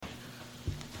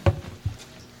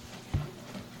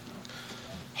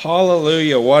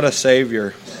Hallelujah, what a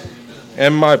Savior.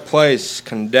 In my place,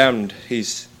 condemned, he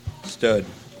stood.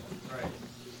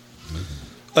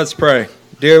 Let's pray.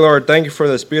 Dear Lord, thank you for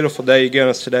this beautiful day you've given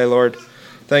us today, Lord.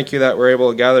 Thank you that we're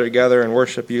able to gather together and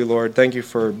worship you, Lord. Thank you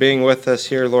for being with us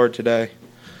here, Lord, today.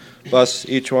 Bless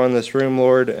each one in this room,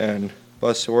 Lord, and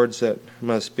bless the words that I'm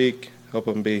going to speak. Help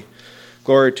them be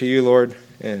glory to you, Lord.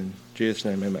 In Jesus'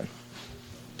 name, amen.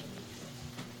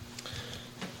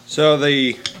 So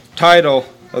the title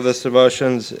of this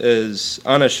devotions is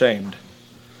Unashamed.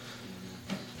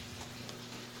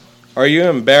 Are you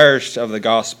embarrassed of the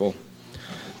gospel?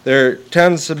 There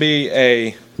tends to be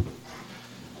a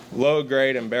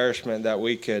low-grade embarrassment that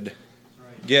we could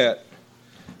get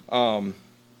through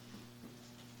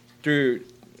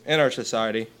in our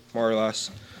society, more or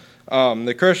less.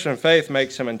 The Christian faith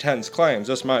makes some intense claims.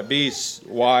 This might be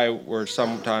why we're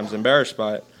sometimes embarrassed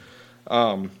by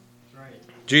it.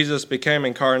 Jesus became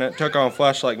incarnate, took on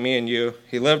flesh like me and you.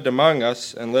 He lived among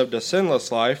us and lived a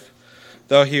sinless life,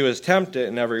 though he was tempted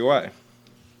in every way.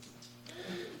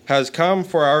 Has come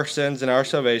for our sins and our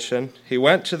salvation. He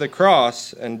went to the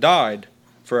cross and died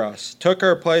for us, took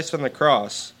our place on the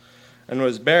cross, and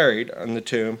was buried in the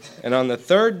tomb. And on the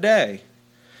third day,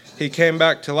 he came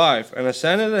back to life and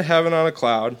ascended to heaven on a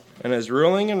cloud, and is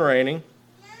ruling and reigning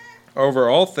over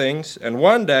all things. And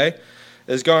one day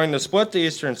is going to split the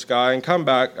eastern sky and come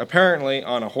back, apparently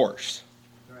on a horse.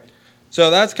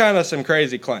 So that's kind of some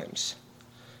crazy claims.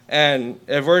 And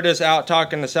if we're just out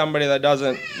talking to somebody that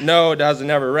doesn't know, doesn't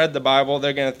ever read the Bible,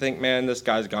 they're going to think, man, this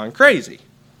guy's gone crazy.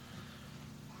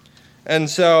 And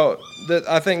so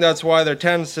I think that's why there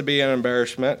tends to be an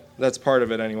embarrassment. That's part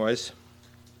of it anyways.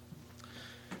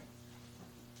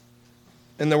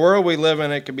 In the world we live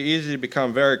in, it can be easy to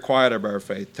become very quiet about our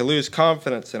faith, to lose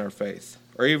confidence in our faith,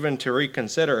 or even to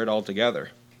reconsider it altogether.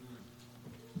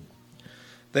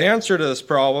 The answer to this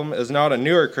problem is not a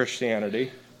newer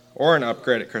Christianity or an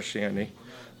upgraded Christianity,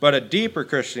 but a deeper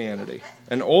Christianity,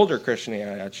 an older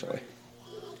Christianity actually.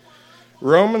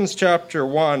 Romans chapter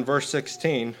 1, verse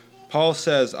 16, Paul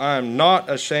says, I am not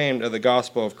ashamed of the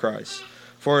gospel of Christ,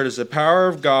 for it is the power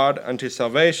of God unto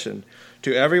salvation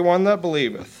to everyone that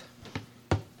believeth.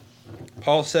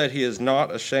 Paul said he is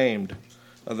not ashamed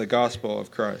of the gospel of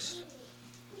Christ.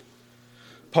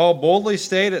 Paul boldly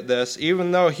stated this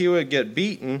even though he would get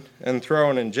beaten and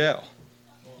thrown in jail.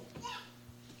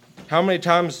 How many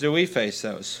times do we face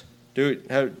those?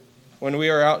 When we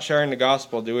are out sharing the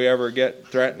gospel, do we ever get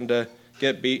threatened to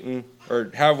get beaten? Or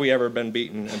have we ever been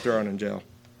beaten and thrown in jail?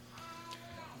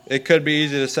 It could be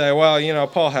easy to say, well,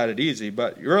 Paul had it easy,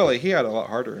 but really he had it a lot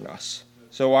harder than us.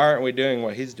 So why aren't we doing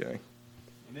what he's doing?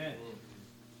 Amen.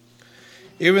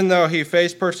 Even though he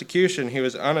faced persecution, he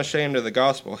was unashamed of the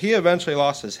gospel. He eventually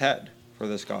lost his head for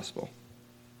this gospel.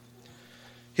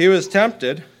 He was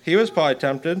tempted. He was probably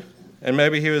tempted, and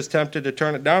maybe he was tempted to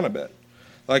turn it down a bit.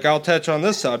 Like, I'll touch on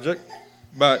this subject,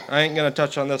 but I ain't going to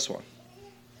touch on this one.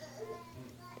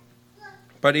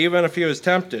 But even if he was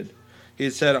tempted,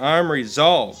 he said, I'm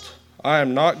resolved. I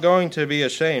am not going to be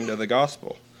ashamed of the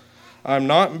gospel. I'm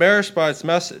not embarrassed by its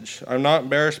message. I'm not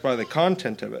embarrassed by the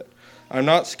content of it. I'm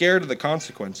not scared of the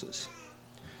consequences.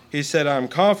 He said, I'm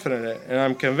confident in it, and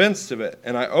I'm convinced of it,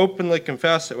 and I openly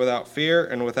confess it without fear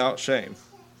and without shame.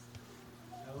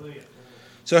 Hallelujah.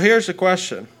 So here's the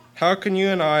question. How can you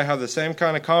and I have the same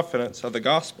kind of confidence of the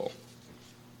gospel,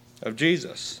 of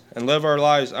Jesus, and live our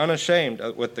lives unashamed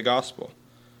with the gospel?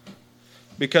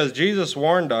 Because Jesus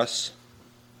warned us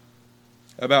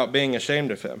about being ashamed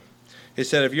of him. He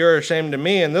said, if you're ashamed of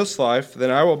me in this life,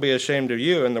 then I will be ashamed of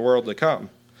you in the world to come.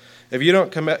 If you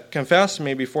don't confess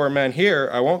me before men here,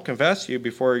 I won't confess you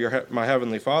before my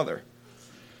heavenly Father.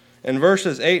 In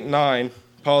verses 8 and 9,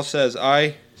 Paul says,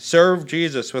 I serve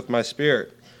Jesus with my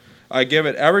spirit. I give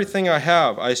it everything I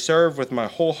have. I serve with my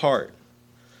whole heart.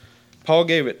 Paul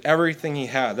gave it everything he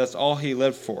had. That's all he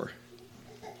lived for.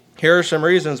 Here are some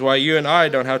reasons why you and I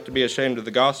don't have to be ashamed of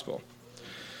the gospel.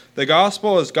 The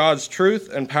gospel is God's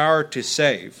truth and power to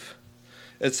save.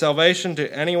 It's salvation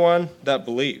to anyone that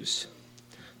believes.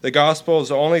 The gospel is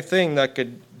the only thing that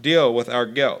could deal with our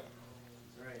guilt.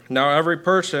 Now, every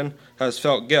person has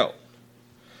felt guilt.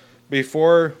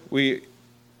 Before we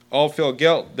all feel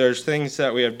guilt, there's things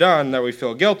that we have done that we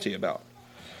feel guilty about.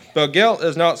 But guilt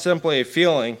is not simply a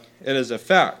feeling, it is a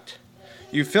fact.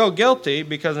 You feel guilty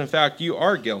because, in fact, you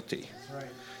are guilty.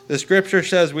 The scripture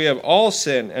says we have all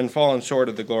sinned and fallen short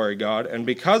of the glory of God, and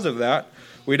because of that,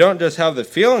 we don't just have the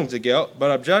feelings of guilt,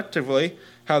 but objectively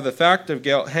have the fact of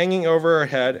guilt hanging over our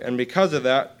head, and because of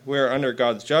that, we are under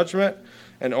God's judgment,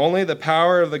 and only the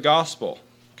power of the gospel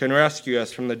can rescue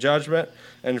us from the judgment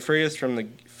and free us from the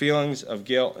feelings of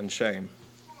guilt and shame.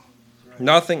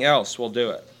 Nothing else will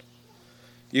do it.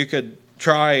 You could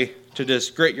try to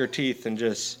just grit your teeth and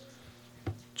just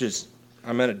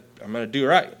I'm gonna do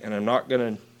right, and I'm not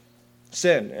gonna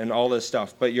sin and all this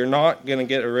stuff. But you're not gonna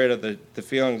get rid of the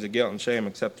feelings of guilt and shame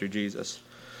except through Jesus.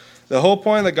 The whole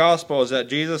point of the gospel is that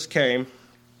Jesus came,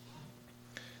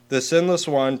 the sinless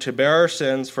one, to bear our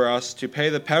sins for us, to pay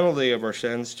the penalty of our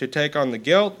sins, to take on the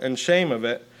guilt and shame of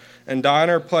it, and die in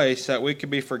our place that we could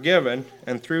be forgiven,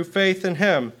 and through faith in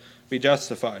him be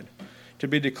justified, to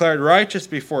be declared righteous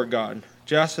before God,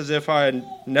 just as if I had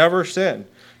never sinned,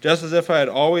 just as if I had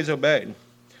always obeyed.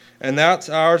 And that's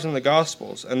ours in the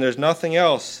Gospels, and there's nothing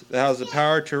else that has the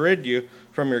power to rid you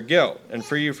from your guilt and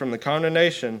free you from the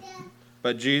condemnation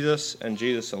but Jesus and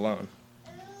Jesus alone.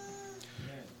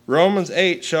 Romans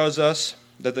 8 shows us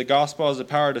that the gospel has the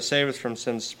power to save us from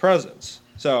sin's presence.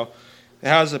 So it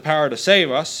has the power to save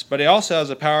us, but it also has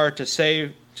the power to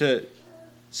save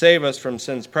us from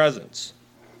sin's presence.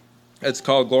 It's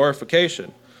called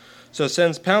glorification. So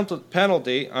sin's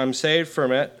penalty, I'm saved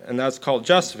from it, and that's called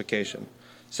justification.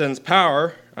 Sin's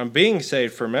power, I'm being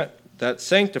saved from it, that's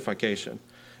sanctification.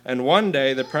 And one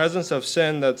day the presence of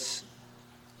sin that's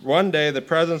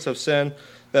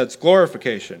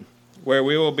glorification, where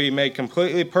we will be made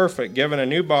completely perfect, given a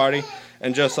new body,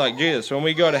 and just like Jesus. When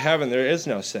we go to heaven, there is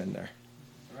no sin there.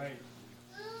 Right.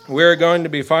 We're going to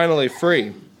be finally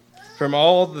free from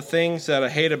all the things that I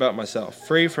hate about myself,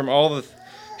 free from all the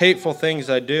hateful things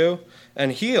I do,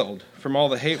 and healed from all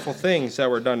the hateful things that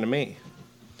were done to me.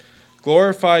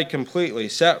 Glorified completely,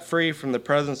 set free from the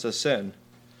presence of sin.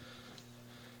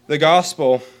 The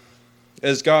gospel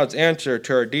is God's answer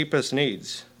to our deepest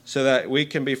needs, so that we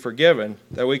can be forgiven,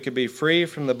 that we could be free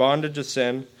from the bondage of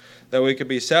sin, that we could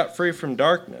be set free from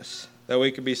darkness, that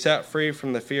we could be set free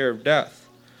from the fear of death,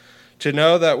 to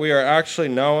know that we are actually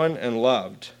known and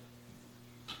loved.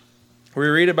 We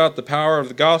read about the power of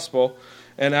the gospel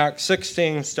in Acts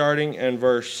 16, starting in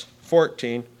verse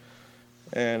 14,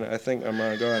 and I think I'm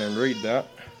going to go ahead and read that.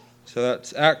 So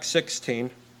that's Acts 16.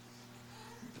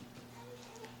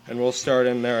 And we'll start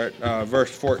in there at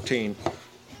verse 14.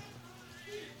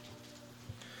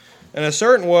 And a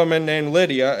certain woman named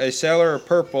Lydia, a seller of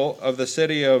purple of the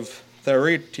city of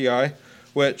Thyatira,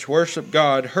 which worshipped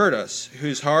God, heard us,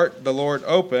 whose heart the Lord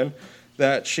opened,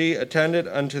 that she attended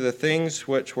unto the things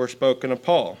which were spoken of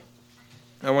Paul.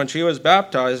 And when she was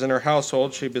baptized in her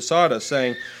household, she besought us,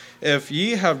 saying, If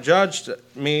ye have judged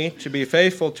me to be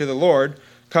faithful to the Lord,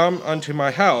 come unto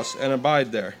my house and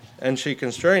abide there. And she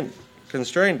constrained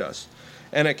us.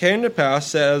 And it came to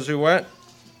pass that as we went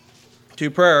to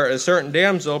prayer, a certain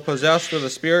damsel possessed with a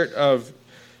spirit of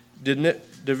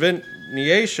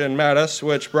divination met us,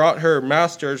 which brought her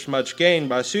masters much gain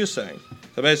by soothsaying.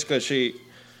 So basically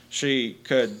she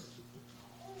could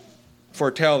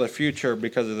foretell the future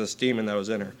because of this demon that was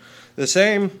in her. The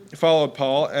same followed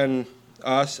Paul and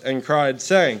us and cried,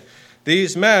 saying,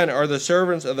 These men are the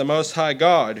servants of the Most High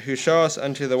God, who show us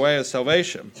unto the way of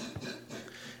salvation.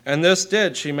 And this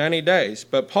did she many days.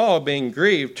 But Paul, being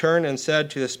grieved, turned and said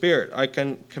to the Spirit, I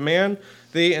can command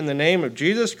thee in the name of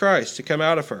Jesus Christ to come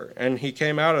out of her. And he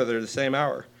came out of her the same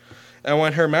hour. And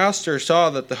when her masters saw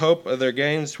that the hope of their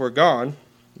gains were gone,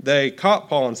 they caught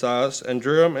Paul and Silas and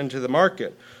drew them into the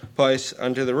market place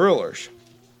unto the rulers,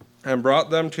 and brought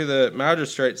them to the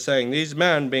magistrates, saying, These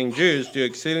men, being Jews, do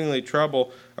exceedingly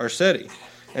trouble our city,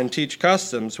 and teach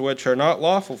customs which are not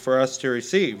lawful for us to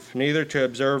receive, neither to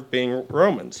observe, being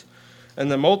Romans.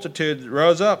 And the multitude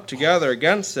rose up together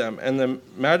against them, and the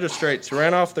magistrates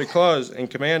ran off their clothes and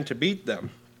commanded to beat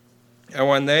them. And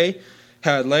when they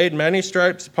had laid many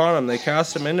stripes upon them, they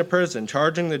cast them into prison,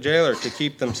 charging the jailer to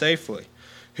keep them safely,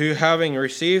 who, having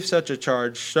received such a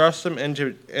charge, thrust them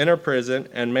into inner prison,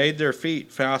 and made their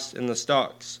feet fast in the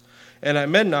stocks. And at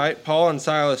midnight Paul and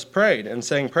Silas prayed, and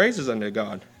sang praises unto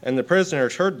God, and the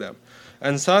prisoners heard them.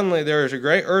 And suddenly there was a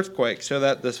great earthquake, so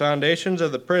that the foundations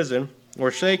of the prison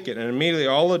were shaken, and immediately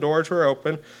all the doors were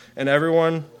opened, and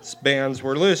everyone's bands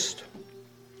were loosed.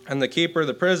 And the keeper of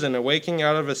the prison, awaking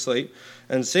out of his sleep,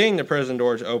 and seeing the prison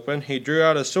doors open, he drew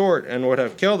out a sword, and would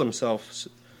have killed himself,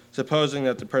 supposing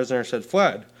that the prisoners had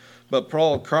fled. But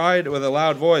Paul cried with a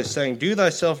loud voice, saying, Do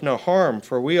thyself no harm,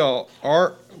 for we are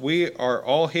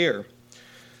all here.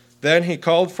 Then he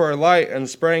called for a light, and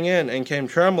sprang in, and came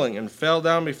trembling, and fell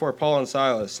down before Paul and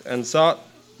Silas, and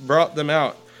brought them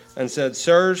out, and said,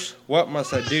 Sirs, what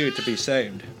must I do to be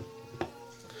saved?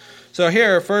 So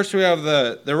here, first we have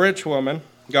the rich woman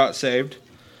got saved,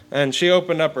 and she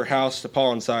opened up her house to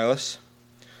Paul and Silas.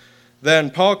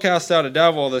 Then Paul cast out a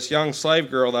devil, this young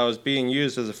slave girl that was being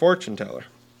used as a fortune teller.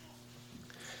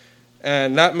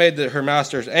 And that made her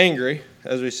masters angry,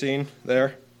 as we've seen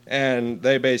there. and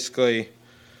they basically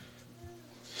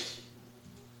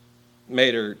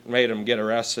made him get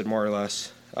arrested, more or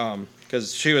less,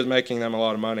 because she was making them a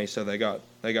lot of money. So they got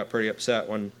pretty upset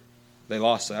when they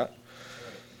lost that.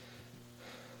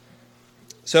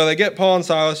 So they get Paul and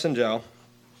Silas in jail.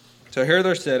 So here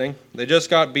they're sitting. They just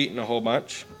got beaten a whole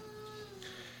bunch.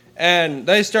 And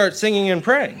they start singing and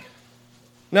praying.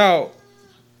 Now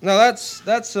that's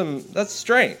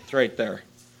strength right there.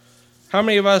 How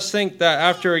many of us think that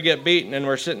after we get beaten and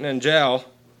we're sitting in jail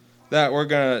that we're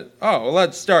going to,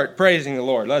 let's start praising the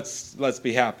Lord. Let's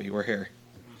be happy we're here.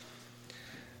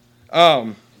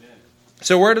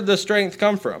 So where did the strength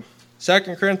come from?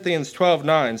 2 Corinthians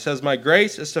 12:9 says, "My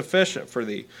grace is sufficient for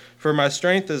thee, for my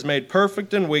strength is made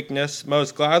perfect in weakness.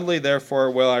 Most gladly, therefore,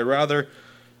 will I rather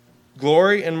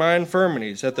glory in my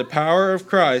infirmities, that the power of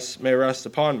Christ may rest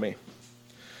upon me."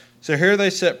 So here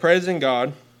they sit praising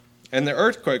God, and the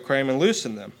earthquake came and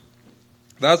loosened them.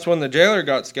 That's when the jailer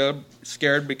got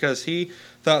scared because he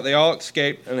thought they all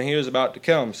escaped and he was about to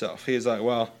kill himself. He's like,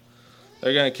 well,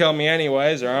 they're going to kill me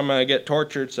anyways, or I'm going to get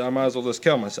tortured, so I might as well just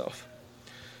kill myself.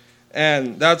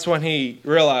 And that's when he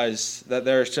realized that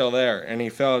they're still there, and he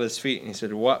fell at his feet, and he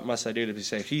said, what must I do to be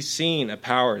saved? He's seen a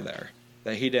power there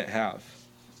that he didn't have.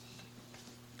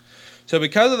 So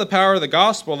because of the power of the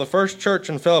gospel, the first church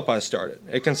in Philippi started.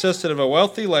 It consisted of a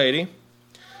wealthy lady,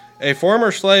 a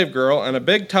former slave girl, and a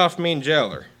big, tough, mean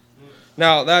jailer.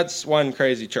 Now, that's one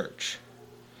crazy church.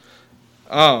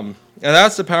 And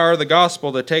that's the power of the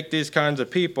gospel, to take these kinds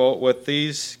of people with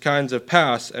these kinds of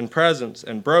past and presence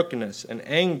and brokenness and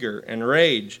anger and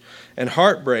rage and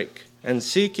heartbreak and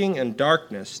seeking and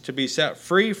darkness, to be set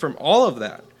free from all of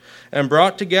that and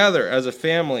brought together as a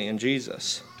family in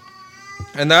Jesus.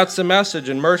 And that's the message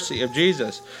and mercy of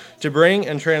Jesus, to bring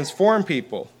and transform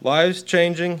people's lives,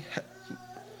 changing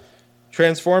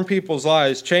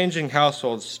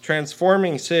households,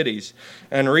 transforming cities,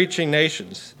 and reaching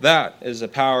nations. That is the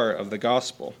power of the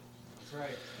gospel. That's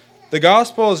right. The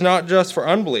gospel is not just for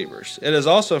unbelievers. It is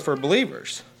also for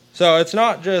believers. So it's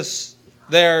not just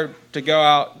there to go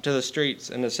out to the streets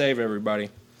and to save everybody.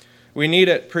 We need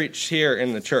it preached here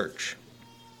in the church.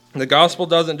 The gospel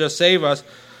doesn't just save us,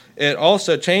 it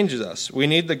also changes us. We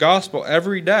need the gospel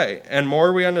every day. And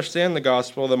more we understand the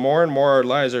gospel, the more and more our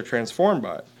lives are transformed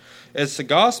by it. It's the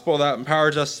gospel that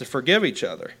empowers us to forgive each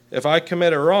other. If I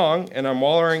commit a wrong and I'm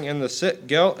wallowing in the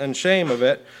guilt and shame of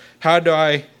it, how do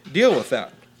I deal with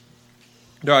that?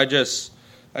 Do I just,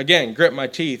 again, grit my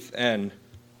teeth and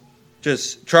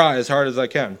just try as hard as I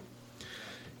can?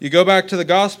 You go back to the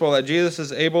gospel that Jesus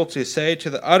is able to say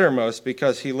to the uttermost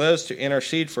because he lives to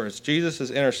intercede for us. Jesus is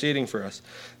interceding for us.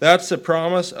 That's the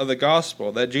promise of the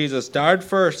gospel, that Jesus died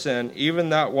for our sin, even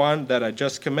that one that I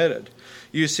just committed.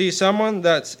 You see someone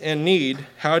that's in need,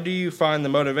 how do you find the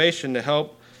motivation to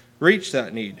help reach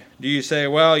that need? Do you say,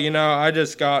 well, I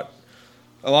just got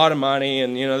a lot of money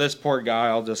and, this poor guy,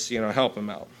 I'll just, help him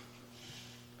out.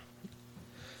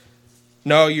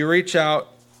 No, you reach out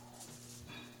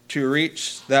to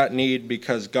reach that need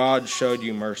because God showed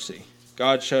you mercy.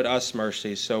 God showed us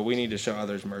mercy, so we need to show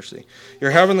others mercy.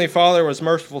 Your heavenly Father was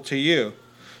merciful to you,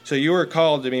 so you are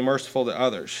called to be merciful to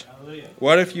others. Hallelujah.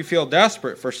 What if you feel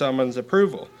desperate for someone's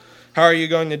approval? How are you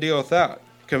going to deal with that?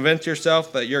 Convince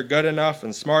yourself that you're good enough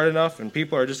and smart enough and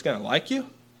people are just going to like you?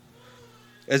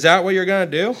 Is that what you're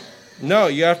going to do? No,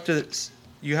 you have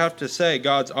to say,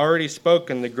 God's already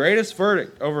spoken the greatest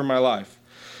verdict over my life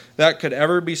that could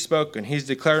ever be spoken. He's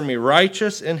declared me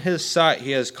righteous in his sight.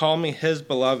 He has called me his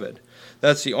beloved.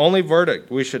 That's the only verdict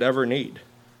we should ever need.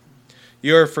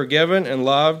 You are forgiven and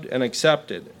loved and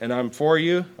accepted, and I'm for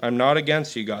you. I'm not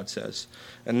against you, God says.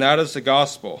 And that is the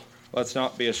gospel. Let's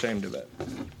not be ashamed of it.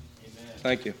 Amen.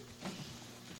 Thank you.